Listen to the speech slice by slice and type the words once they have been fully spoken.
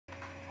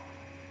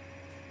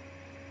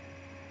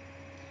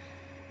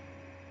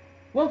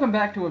Welcome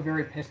back to a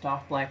very pissed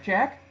off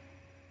Blackjack.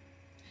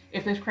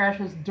 If this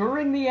crashes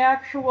during the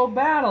actual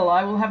battle,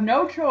 I will have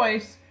no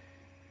choice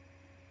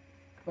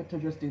but to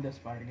just do this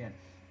part again.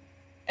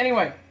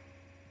 Anyway,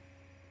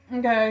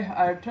 okay,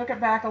 I took it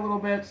back a little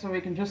bit so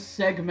we can just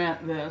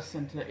segment this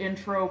into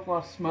intro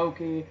plus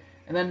Smokey,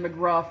 and then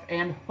McGruff,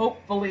 and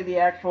hopefully the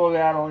actual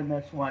battle in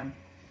this one.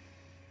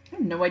 I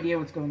have no idea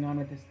what's going on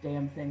with this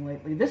damn thing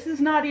lately. This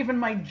is not even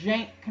my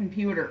jank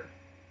computer.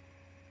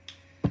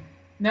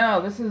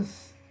 No, this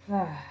is...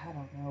 I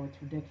don't know, it's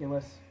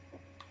ridiculous.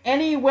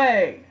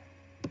 Anyway...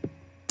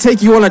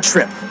 Take you on a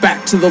trip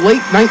back to the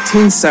late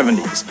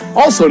 1970s,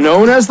 also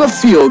known as the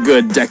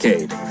feel-good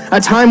decade. A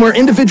time where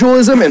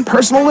individualism and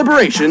personal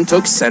liberation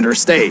took center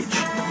stage.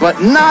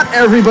 But not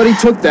everybody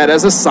took that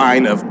as a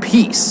sign of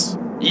peace.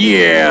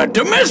 Yeah,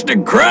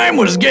 domestic crime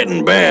was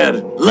getting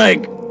bad.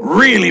 Like,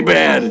 really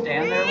bad.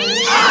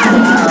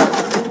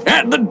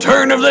 At the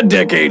turn of the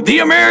decade, the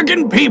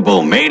American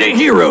people made a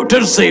hero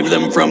to save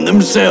them from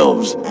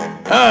themselves.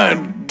 A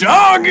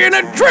dog in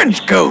a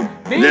trench coat.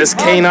 This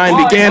canine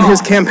began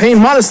his campaign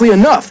modestly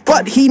enough,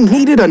 but he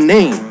needed a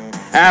name.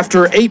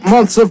 After 8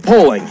 months of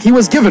polling, he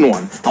was given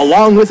one,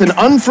 along with an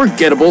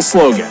unforgettable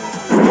slogan.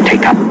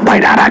 Take a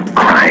bite out of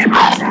crime.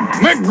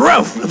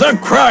 McGruff, the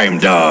crime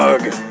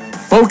dog.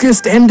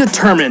 Focused and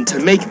determined to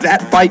make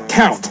that bite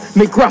count,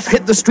 McGruff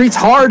hit the streets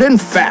hard and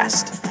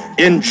fast.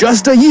 In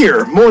just a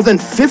year, more than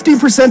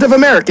 50% of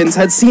Americans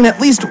had seen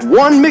at least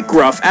one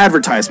McGruff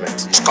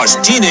advertisement. It's because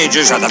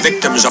teenagers are the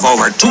victims of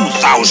over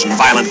 2,000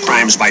 violent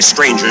crimes by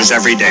strangers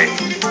every day.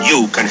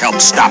 You can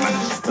help stop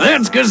it.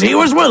 That's because he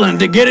was willing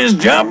to get his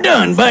job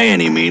done by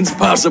any means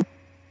possible.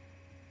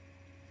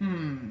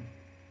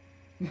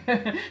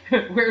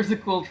 Where's the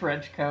cool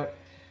trench coat?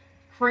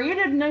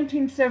 Created in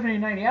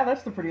 1979. Yeah,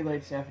 that's the pretty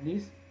late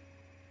 70s.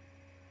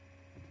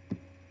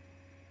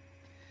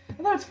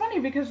 Although it's funny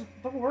because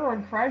the war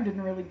on crime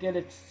didn't really get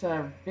its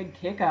big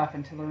kickoff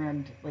until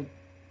around, like,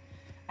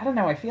 I don't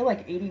know, I feel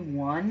like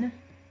 81?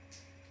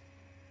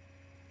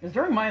 It was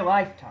during my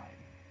lifetime.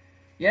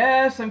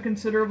 Yes, I'm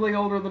considerably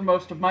older than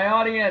most of my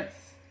audience.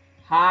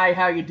 Hi,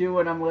 how you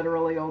doing? I'm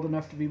literally old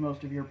enough to be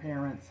most of your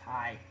parents.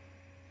 Hi.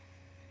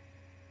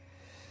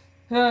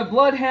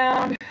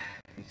 Bloodhound,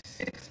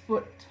 6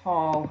 foot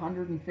tall,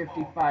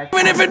 155.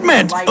 Even if it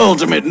meant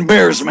ultimate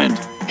embarrassment.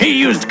 He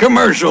used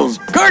commercials,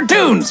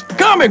 cartoons,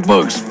 comic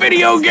books,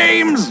 video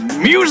games,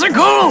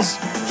 musicals.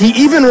 He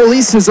even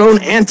released his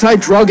own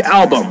anti-drug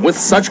album with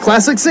such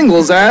classic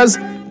singles as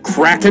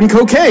Crack and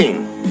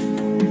Cocaine.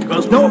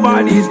 Cause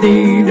nobody's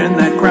needing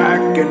that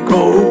crack and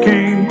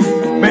cocaine,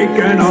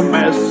 making a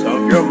mess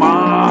of your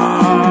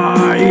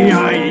mind.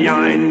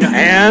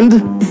 And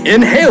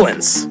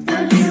Inhalants.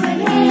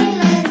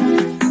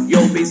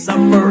 You'll be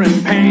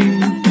suffering pain.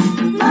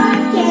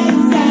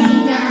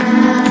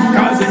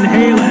 Cause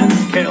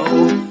inhalants kill.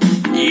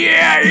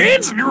 Yeah,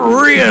 it's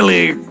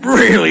really,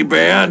 really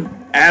bad.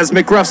 As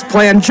McGruff's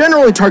plan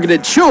generally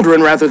targeted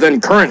children rather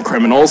than current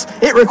criminals,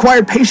 it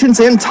required patience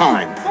and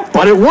time.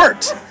 But it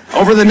worked.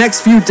 Over the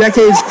next few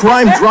decades,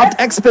 crime dropped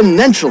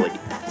exponentially.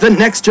 The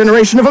next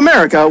generation of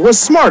America was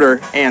smarter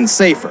and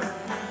safer.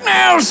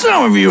 Now,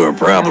 some of you are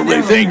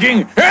probably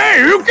thinking,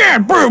 hey, you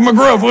can't prove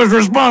McGruff was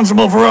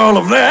responsible for all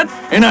of that.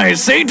 And I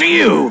say to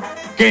you,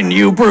 can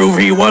you prove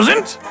he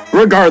wasn't?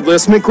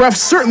 Regardless, McGruff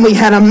certainly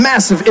had a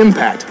massive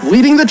impact,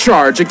 leading the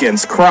charge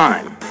against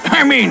crime.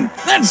 I mean,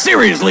 that's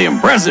seriously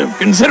impressive,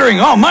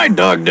 considering all my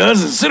dog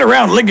does is sit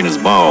around licking his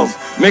balls.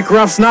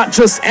 McGruff's not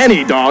just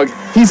any dog.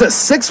 He's a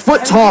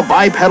 6-foot-tall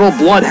bipedal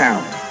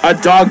bloodhound, a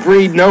dog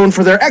breed known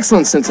for their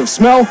excellent sense of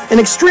smell and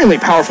extremely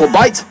powerful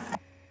bite.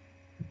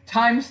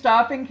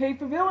 Time-stopping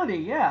capability,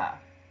 yeah.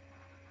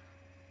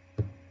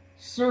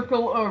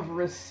 Circle of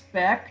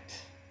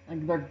respect.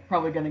 They're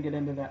probably going to get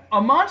into that.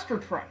 A monster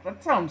truck.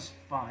 That sounds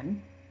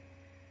fun.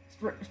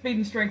 Speed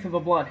and strength of a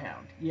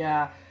bloodhound.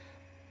 Yeah.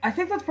 I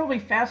think that's probably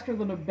faster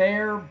than a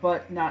bear,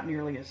 but not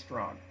nearly as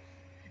strong.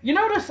 You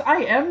notice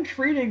I am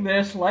treating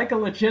this like a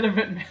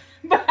legitimate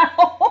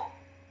battle.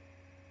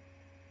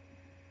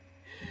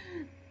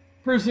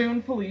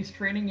 Presumed police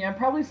training. Yeah,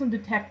 probably some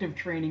detective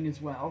training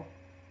as well.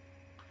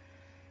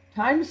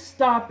 Time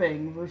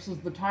stopping versus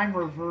the time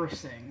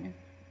reversing.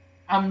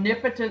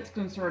 Omnipotence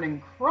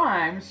concerning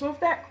crime, so if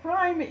that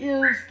crime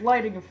is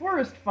lighting a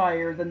forest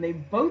fire, then they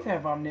both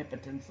have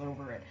omnipotence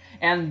over it.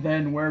 And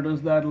then where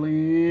does that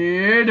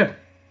lead?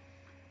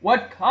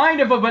 What kind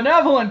of a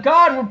benevolent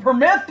God would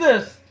permit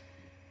this?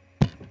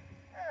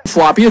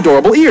 Floppy,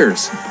 adorable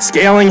ears.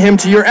 Scaling him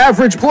to your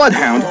average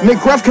bloodhound,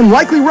 McGruff can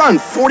likely run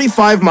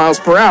 45 miles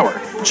per hour,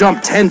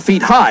 jump 10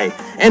 feet high,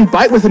 and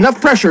bite with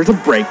enough pressure to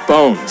break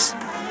bones.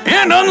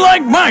 And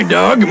unlike my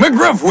dog,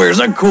 McGruff wears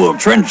a cool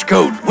trench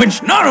coat,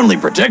 which not only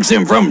protects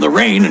him from the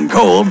rain and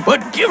cold,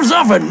 but gives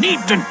off a neat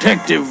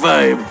detective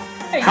vibe.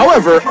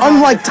 However,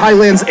 unlike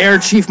Thailand's Air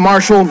Chief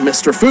Marshal,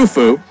 Mr.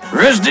 Fufu,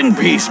 rest in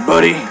peace,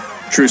 buddy.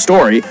 True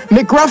story,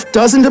 McGruff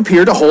doesn't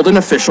appear to hold an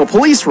official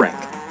police rank.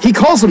 He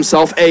calls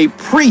himself a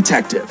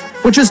pre-tective,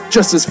 which is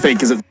just as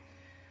fake as it...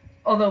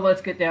 Although,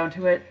 let's get down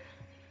to it.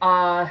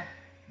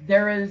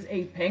 There is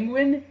a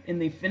penguin in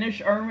the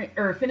Finnish army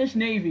or Finnish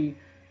Navy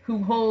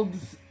who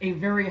holds a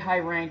very high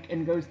rank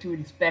and goes to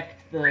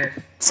inspect the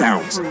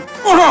Sounds. fruit.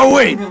 Oh,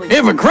 wait.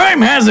 If a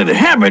crime hasn't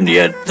happened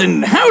yet,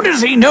 then how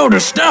does he know to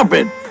stop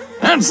it?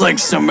 That's like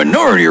some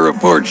Minority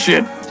Report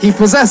shit. He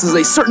possesses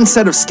a certain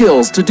set of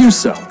skills to do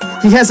so.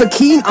 He has a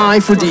keen eye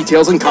for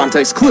details and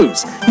context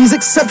clues. He's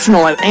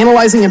exceptional at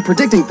analyzing and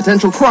predicting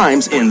potential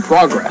crimes in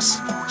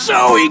progress.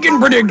 So he can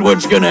predict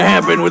what's gonna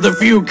happen with a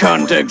few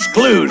context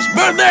clues,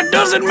 but that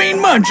doesn't mean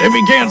much if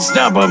he can't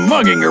stop a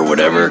mugging or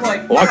whatever.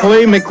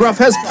 Luckily, McGruff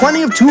has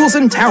plenty of tools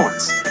and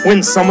talents.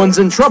 When someone's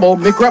in trouble,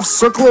 McGruff's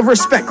circle of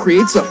respect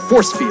creates a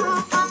force field.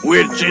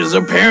 Which is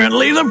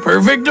apparently the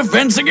perfect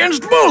defense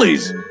against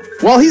bullies.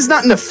 While he's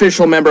not an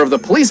official member of the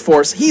police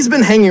force, he's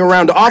been hanging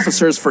around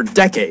officers for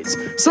decades.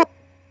 So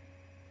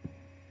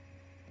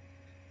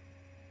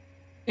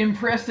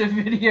Impressive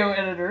video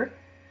editor.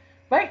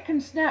 Bite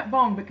can snap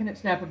bone, but can it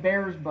snap a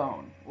bear's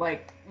bone?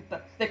 Like, with the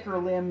thicker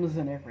limbs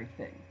and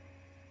everything.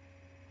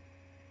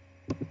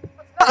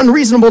 not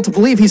unreasonable to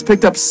believe he's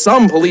picked up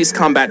some police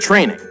combat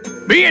training.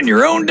 Being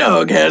your own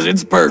dog has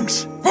its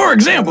perks. For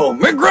example,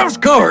 McGruff's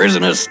car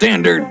isn't a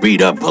standard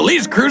beat-up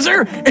police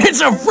cruiser,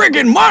 it's a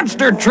friggin'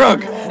 monster truck!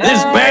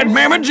 This bad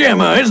mamma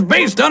jamma is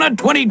based on a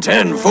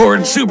 2010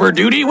 Ford Super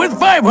Duty with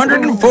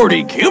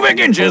 540 cubic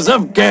inches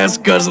of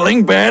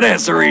gas-guzzling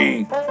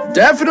badassery.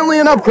 Definitely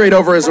an upgrade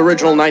over his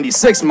original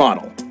 96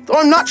 model, though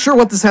I'm not sure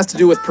what this has to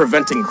do with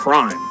preventing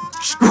crime.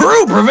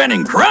 Screw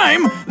preventing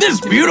crime!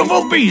 This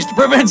beautiful beast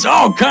prevents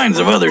all kinds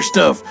of other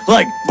stuff,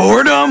 like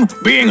boredom,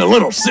 being a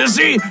little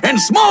sissy, and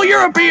small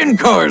European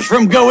cars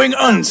from going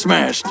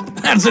unsmashed.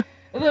 That's it.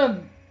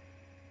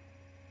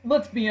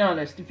 Let's be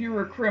honest, if you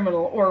were a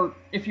criminal, or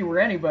if you were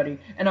anybody,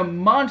 and a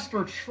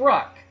monster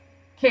truck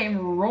came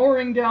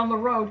roaring down the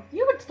road,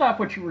 you would stop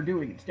what you were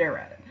doing and stare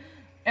at it.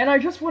 And I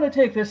just want to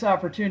take this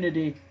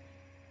opportunity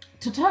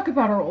to talk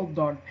about our old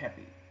dog,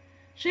 Peppy.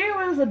 She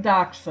was a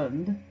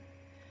dachshund,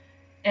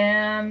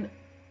 and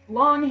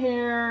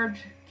long-haired,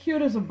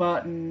 cute as a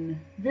button,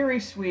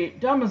 very sweet,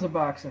 dumb as a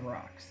box of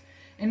rocks.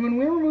 And when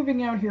we were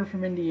moving out here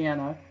from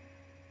Indiana,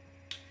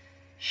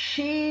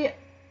 she,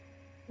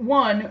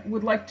 one,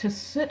 would like to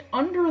sit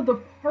under the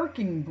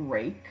parking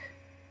brake,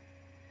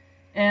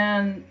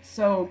 and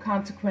so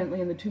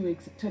consequently in the 2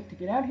 weeks it took to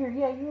get out here,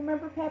 yeah, you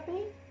remember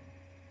Peppy?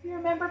 You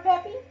remember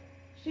Peppy?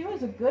 She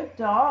was a good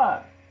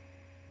dog.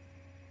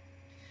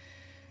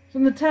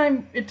 From the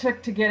time it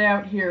took to get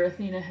out here,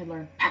 Athena had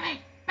learned,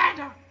 Peppy, bad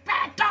dog,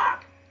 bad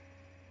dog.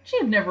 She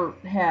had never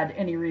had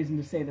any reason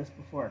to say this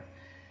before.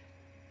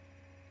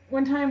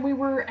 One time we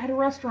were at a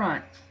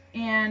restaurant,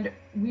 and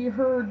we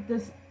heard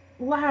this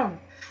loud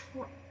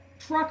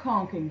truck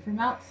honking from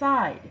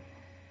outside.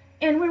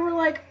 And we were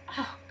like,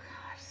 oh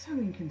God, so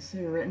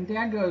inconsiderate. And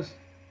Dad goes,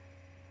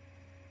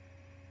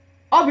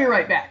 I'll be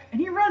right back. And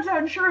he runs out,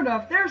 and sure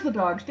enough, there's the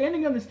dog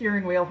standing on the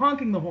steering wheel,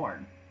 honking the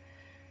horn.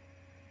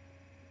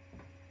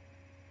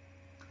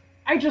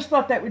 I just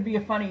thought that would be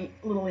a funny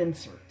little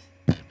insert.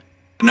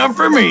 Enough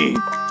for me.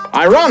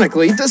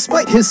 Ironically,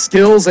 despite his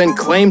skills and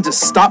claim to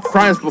stop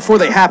crimes before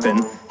they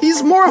happen,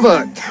 he's more of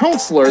a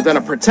counselor than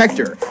a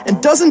protector,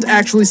 and doesn't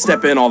actually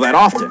step in all that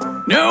often.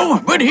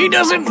 No, but he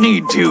doesn't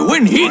need to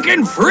when he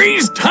can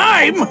freeze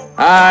time!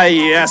 Ah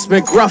yes,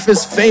 McGruff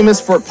is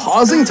famous for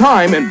pausing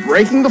time and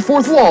breaking the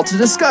fourth wall to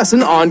discuss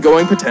an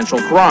ongoing potential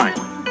crime.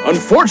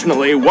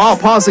 Unfortunately, while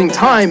pausing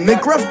time,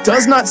 McGruff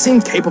does not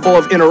seem capable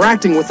of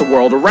interacting with the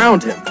world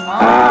around him.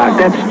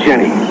 That's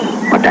Jenny.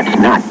 But that's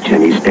not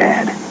Jenny's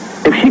dad.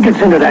 If she gets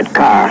into that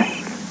car,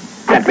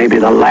 that may be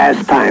the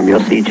last time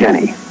you'll see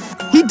Jenny.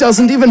 He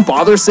doesn't even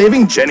bother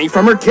saving Jenny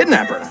from her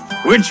kidnapper.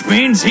 Which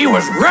means he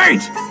was right!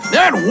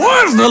 That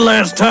was the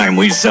last time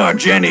we saw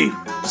Jenny!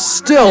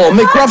 Still,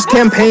 McGruff's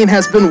campaign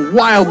has been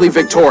wildly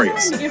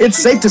victorious. It's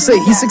safe to say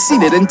he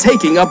succeeded in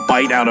taking a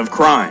bite out of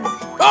crime.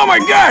 Oh my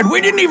God,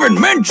 we didn't even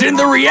mention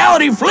the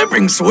reality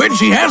flipping switch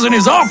he has in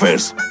his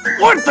office!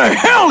 What the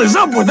hell is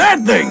up with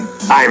that thing?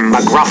 I'm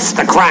McGruff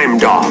the crime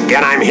dog,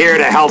 and I'm here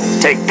to help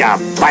take a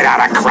bite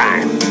out of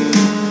crime.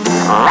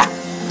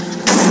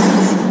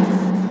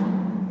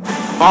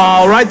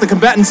 All right, the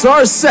combatants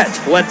are set.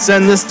 Let's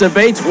end this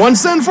debate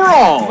once and for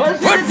all.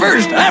 But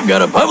first, I've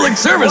got a public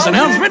service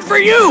announcement for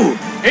you!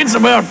 It's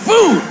about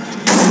food!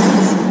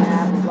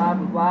 Blah,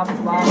 blah, blah,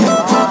 blah,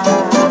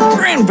 blah.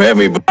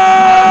 Grandpappy. Oh!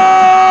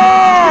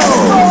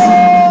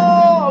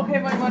 Okay,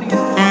 my money is...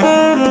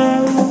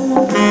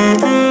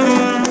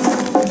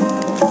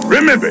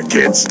 Remember,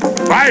 kids,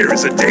 fire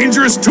is a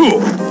dangerous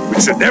tool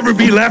which should never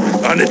be left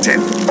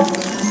unattended.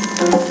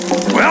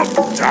 Well,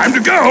 time to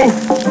go.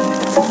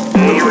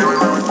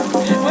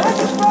 What I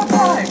just brought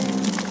by?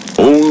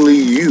 Only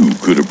you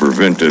could have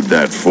prevented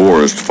that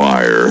forest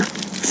fire,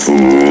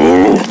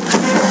 fool.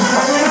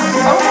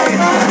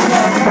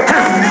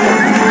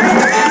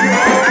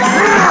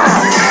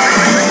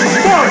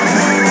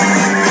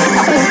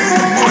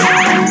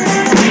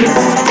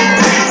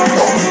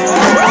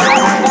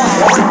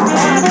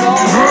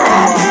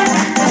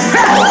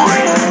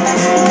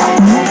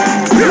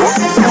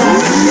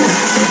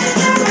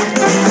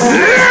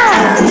 Yeah!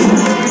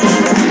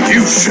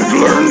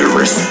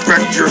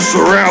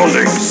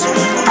 surroundings.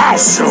 I'll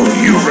show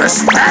you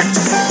respect.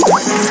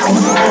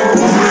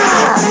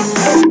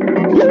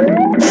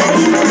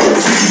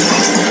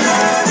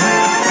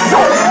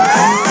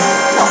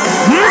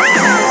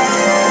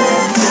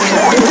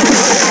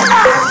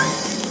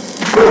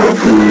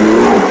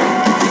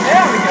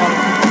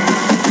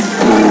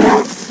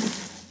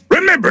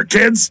 Remember,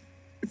 kids,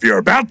 if you're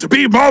about to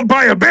be mauled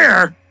by a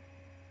bear,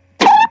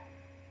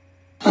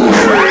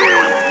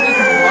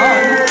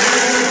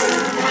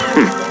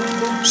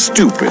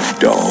 Stupid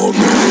dog.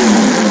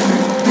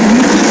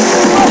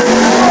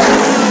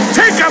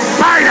 take a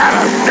bite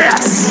out of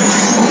this.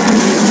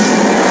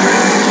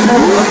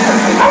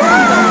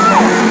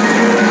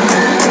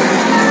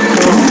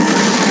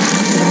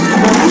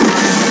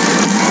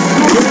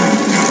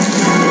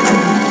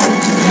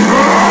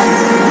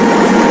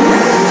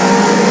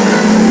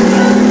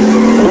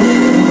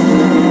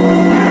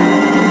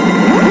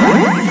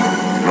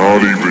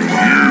 Not even you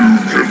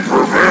can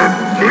prevent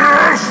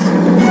this.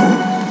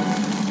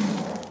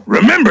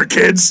 Remember,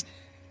 kids.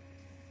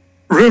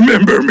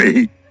 Remember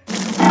me.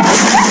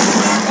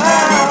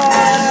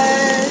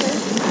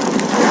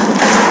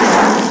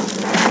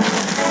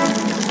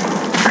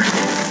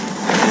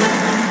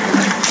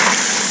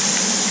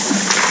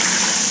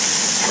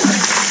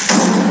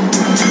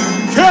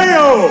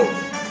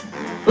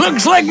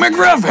 Looks like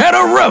McGruff had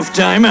a rough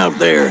time out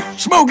there.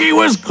 Smokey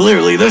was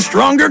clearly the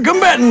stronger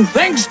combatant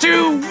thanks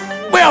to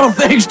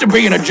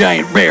being a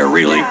giant bear,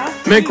 really.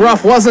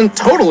 McGruff wasn't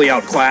totally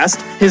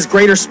outclassed. His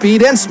greater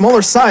speed and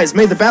smaller size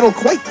made the battle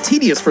quite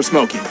tedious for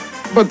Smokey.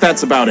 But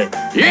that's about it.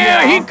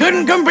 Yeah, he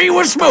couldn't compete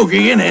with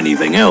Smokey in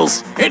anything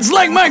else. It's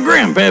like my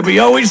grandpappy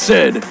always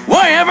said,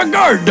 why have a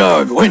guard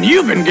dog when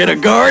you can get a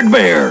guard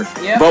bear?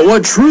 Yep. But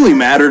what truly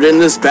mattered in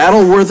this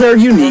battle were their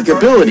unique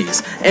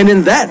abilities, and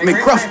in that,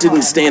 McGruff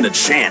didn't stand a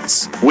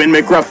chance. When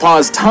McGruff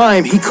paused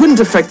time, he couldn't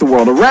affect the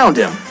world around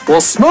him, while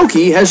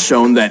Smokey has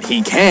shown that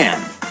he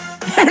can.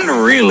 And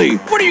really,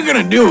 what are you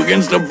gonna do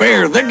against a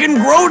bear that can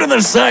grow to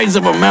the size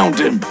of a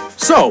mountain?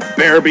 So,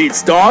 bear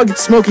beats dog,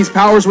 Smokey's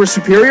powers were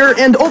superior,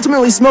 and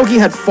ultimately Smokey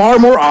had far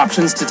more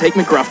options to take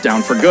McGruff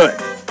down for good.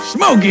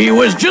 Smokey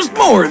was just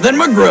more than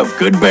McGruff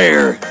could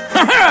bear.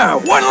 Ha-ha!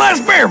 One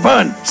last bear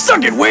pun!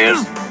 Suck it,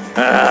 Wiz!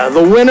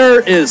 The winner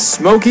is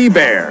Smokey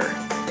Bear.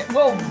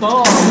 Well,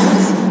 dog.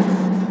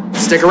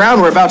 Stick around,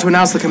 we're about to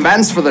announce the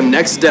combatants for the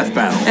next death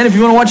battle. And if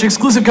you want to watch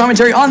exclusive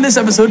commentary on this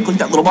episode, click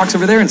that little box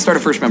over there and start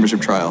a first membership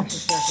trial.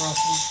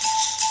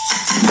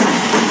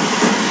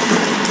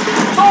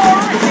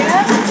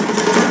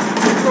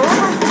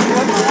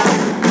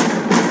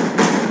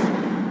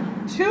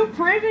 Two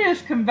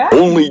previous combatants.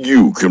 Only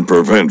you can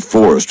prevent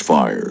forest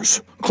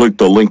fires. Click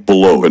the link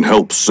below and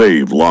help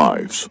save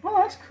lives. Well,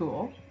 that's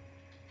cool.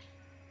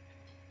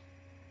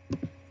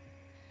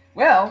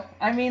 Well,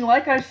 I mean,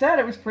 like I said,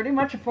 it was pretty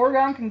much a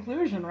foregone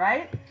conclusion,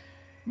 right?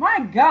 My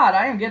God,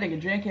 I am getting a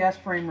jank-ass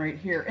frame rate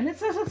here. And it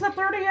says it's at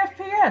 30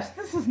 FPS.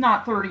 This is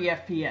not 30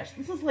 FPS.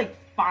 This is like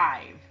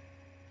 5.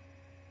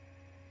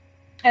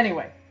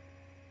 Anyway.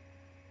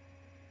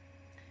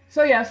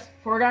 So yes,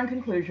 foregone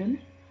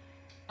conclusion.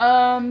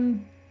 Thor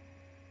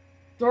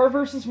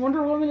versus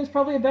Wonder Woman is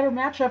probably a better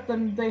matchup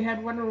than they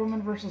had Wonder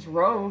Woman versus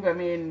Rogue. I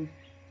mean,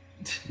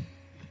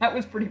 that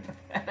was pretty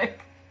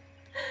pathetic.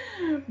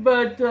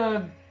 But,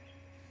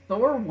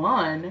 Thor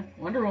won,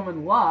 Wonder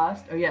Woman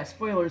lost. Oh yeah,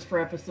 spoilers for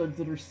episodes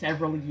that are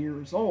several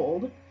years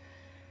old.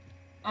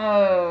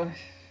 I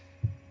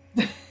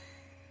don't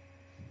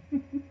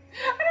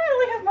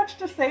really have much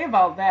to say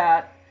about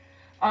that.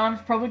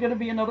 It's probably going to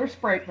be another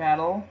Sprite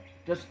battle.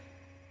 This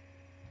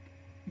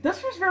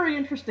was very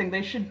interesting.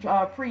 They should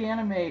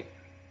pre-animate.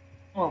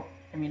 Well,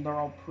 I mean, they're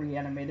all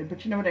pre-animated,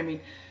 but you know what I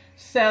mean.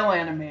 Cell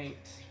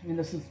animate. I mean,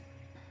 this is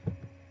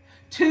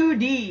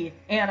 2D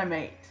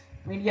animate.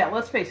 I mean, yeah,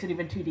 let's face it,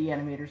 even 2D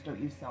animators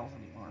don't use cells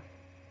anymore.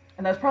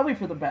 And that's probably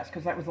for the best,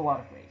 because that was a lot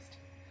of waste.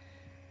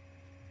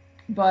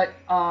 But,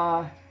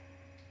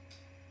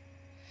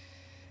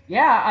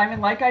 yeah, I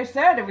mean, like I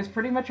said, it was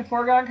pretty much a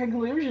foregone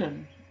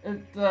conclusion.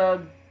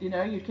 You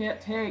know, you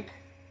can't take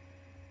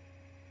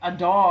a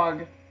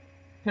dog,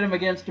 put him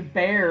against a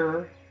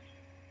bear,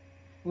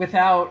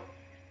 without,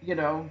 you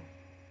know,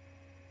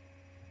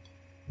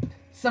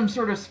 some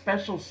sort of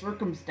special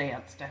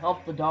circumstance to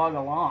help the dog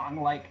along,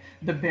 like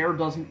the bear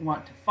doesn't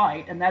want to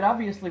fight, and that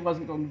obviously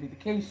wasn't going to be the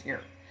case here.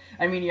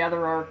 I mean, yeah,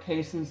 there are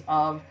cases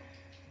of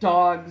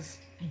dogs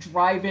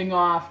driving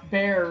off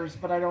bears,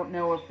 but I don't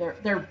know if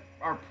there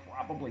are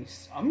probably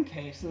some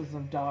cases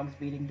of dogs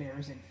beating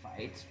bears in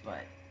fights,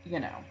 but, you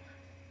know,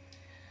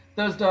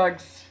 those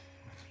dogs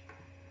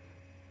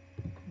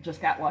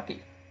just got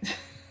lucky.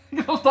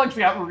 Those dogs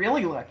got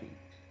really lucky.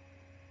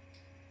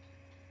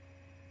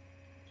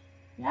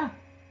 Yeah.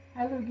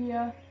 Hi,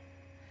 Lugia.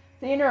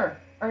 Thener,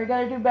 are you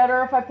going to do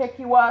better if I pick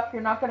you up?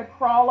 You're not going to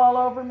crawl all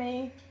over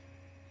me?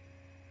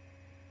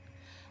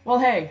 Well,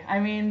 hey, I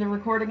mean, the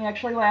recording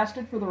actually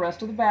lasted for the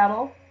rest of the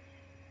battle.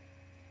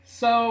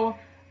 So,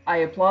 I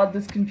applaud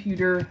this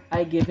computer.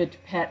 I give it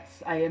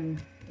pets. I am...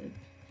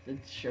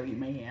 Let's show you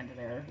my hand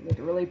there.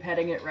 Literally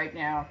petting it right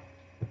now.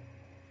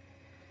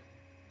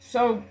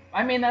 So,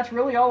 I mean, that's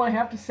really all I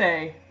have to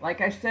say.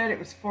 Like I said, it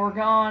was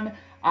foregone.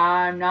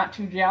 I'm not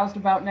too jazzed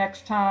about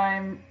next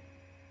time.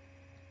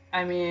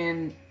 I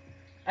mean,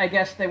 I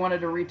guess they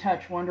wanted to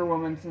retouch Wonder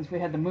Woman since we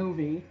had the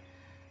movie.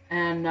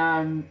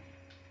 And,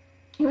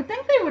 you would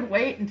think they would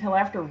wait until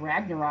after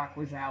Ragnarok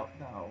was out,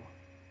 though,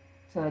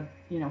 to,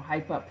 you know,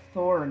 hype up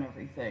Thor and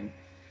everything.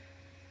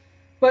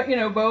 But, you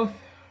know, both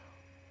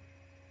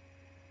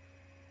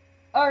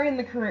are in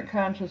the current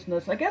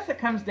consciousness. I guess it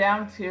comes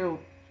down to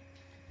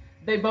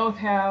they both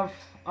have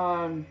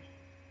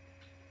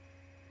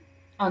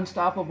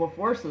unstoppable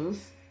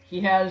forces.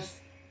 He has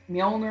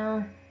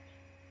Mjolnir,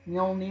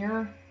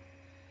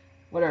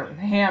 whatever,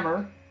 the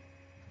hammer,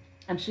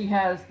 and she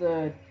has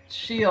the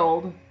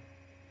shield.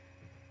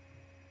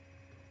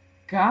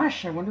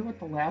 Gosh, I wonder what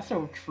the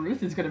lasso of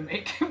truth is going to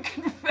make him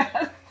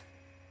confess.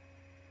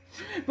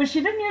 But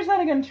she didn't use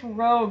that against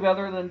Rogue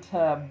other than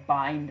to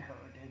bind her,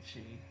 did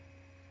she?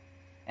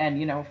 And,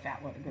 you know,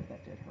 fat lot of good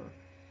that did her.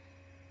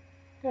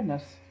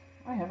 Goodness,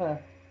 I have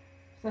a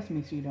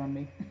sesame seed on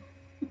me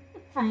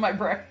from my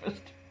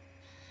breakfast.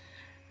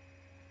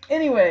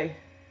 Anyway,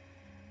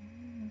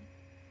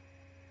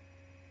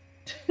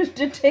 it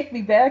did take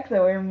me back,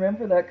 though. I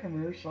remember that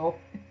commercial.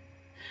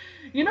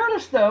 You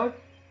notice, though,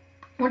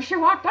 when she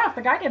walked off,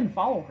 the guy didn't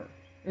follow her.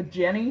 With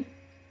Jenny.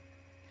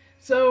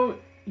 So,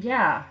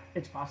 yeah,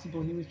 it's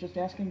possible he was just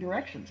asking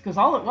directions. Because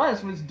all it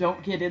was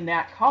don't get in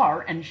that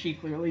car, and she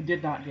clearly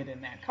did not get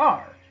in that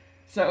car.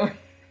 So,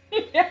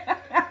 yeah.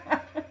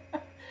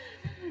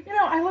 You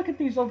know, I look at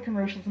these old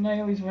commercials, and I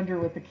always wonder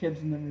what the kids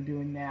in them are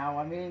doing now.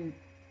 I mean,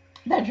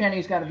 that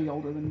Jenny's got to be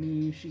older than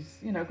me. She's,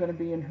 you know, going to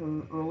be in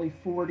her early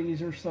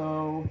 40s or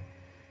so.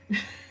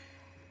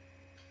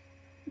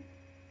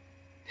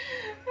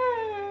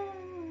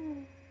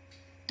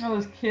 All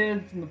those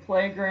kids in the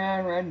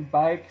playground riding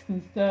bikes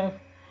and stuff.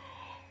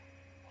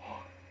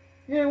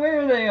 Yeah, where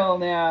are they all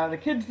now? The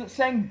kids that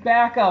sang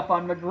backup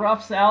on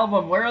McGruff's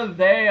album, where are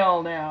they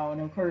all now?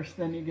 And of course,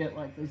 then you get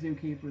like the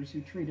zookeepers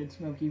who treated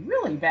Smokey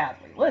really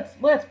badly.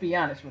 Let's be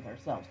honest with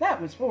ourselves. That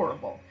was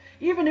horrible.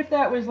 Even if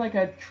that was like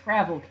a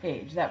travel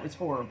cage, that was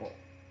horrible.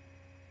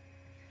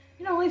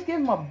 You know, at least give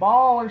him a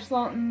ball or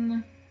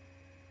something.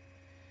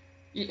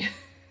 Yeah.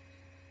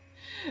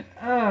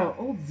 Oh,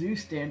 old zoo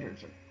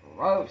standards are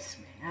gross,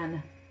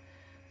 man.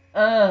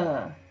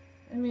 I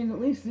mean, at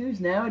least zoos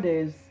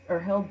nowadays are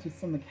held to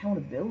some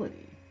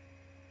accountability.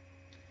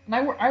 And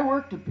I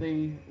worked at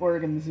the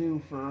Oregon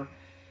Zoo for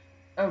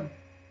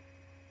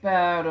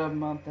about a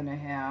month and a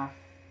half.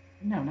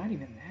 No, not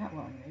even that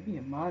long. Maybe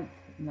a month.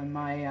 And then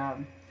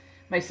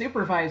my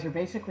supervisor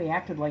basically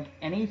acted like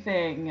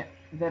anything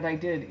that I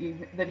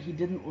did that he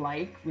didn't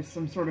like was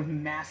some sort of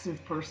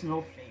massive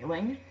personal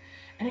failing.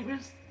 And it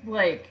was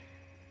like,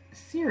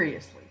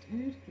 seriously,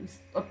 dude, it was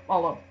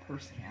all a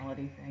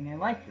personality thing. I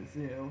liked the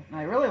zoo, and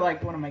I really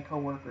liked one of my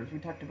coworkers. We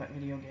talked about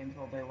video games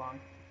all day long.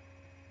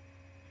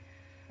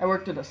 I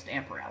worked at a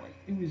stamp rally.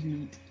 It was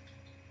neat.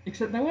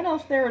 Except no one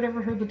else there had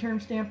ever heard the term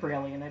stamp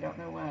rally, and I don't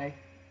know why.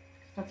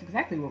 That's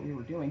exactly what we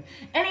were doing.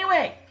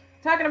 Anyway,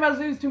 talking about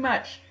zoos too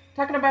much.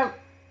 Talking about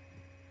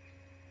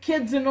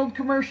kids in old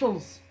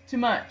commercials too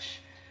much.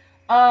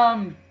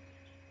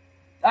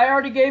 I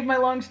already gave my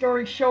long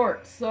story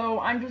short, so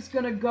I'm just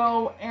gonna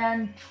go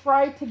and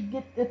try to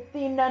get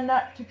Athena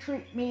not to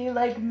treat me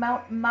like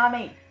Mount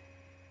Mommy.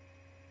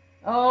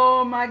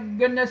 Oh my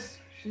goodness,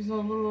 she's a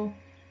little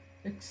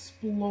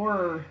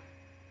explorer.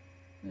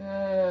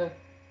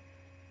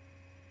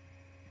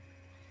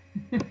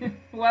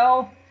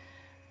 Well,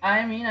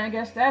 I mean, I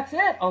guess that's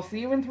it. I'll see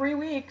you in 3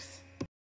 weeks.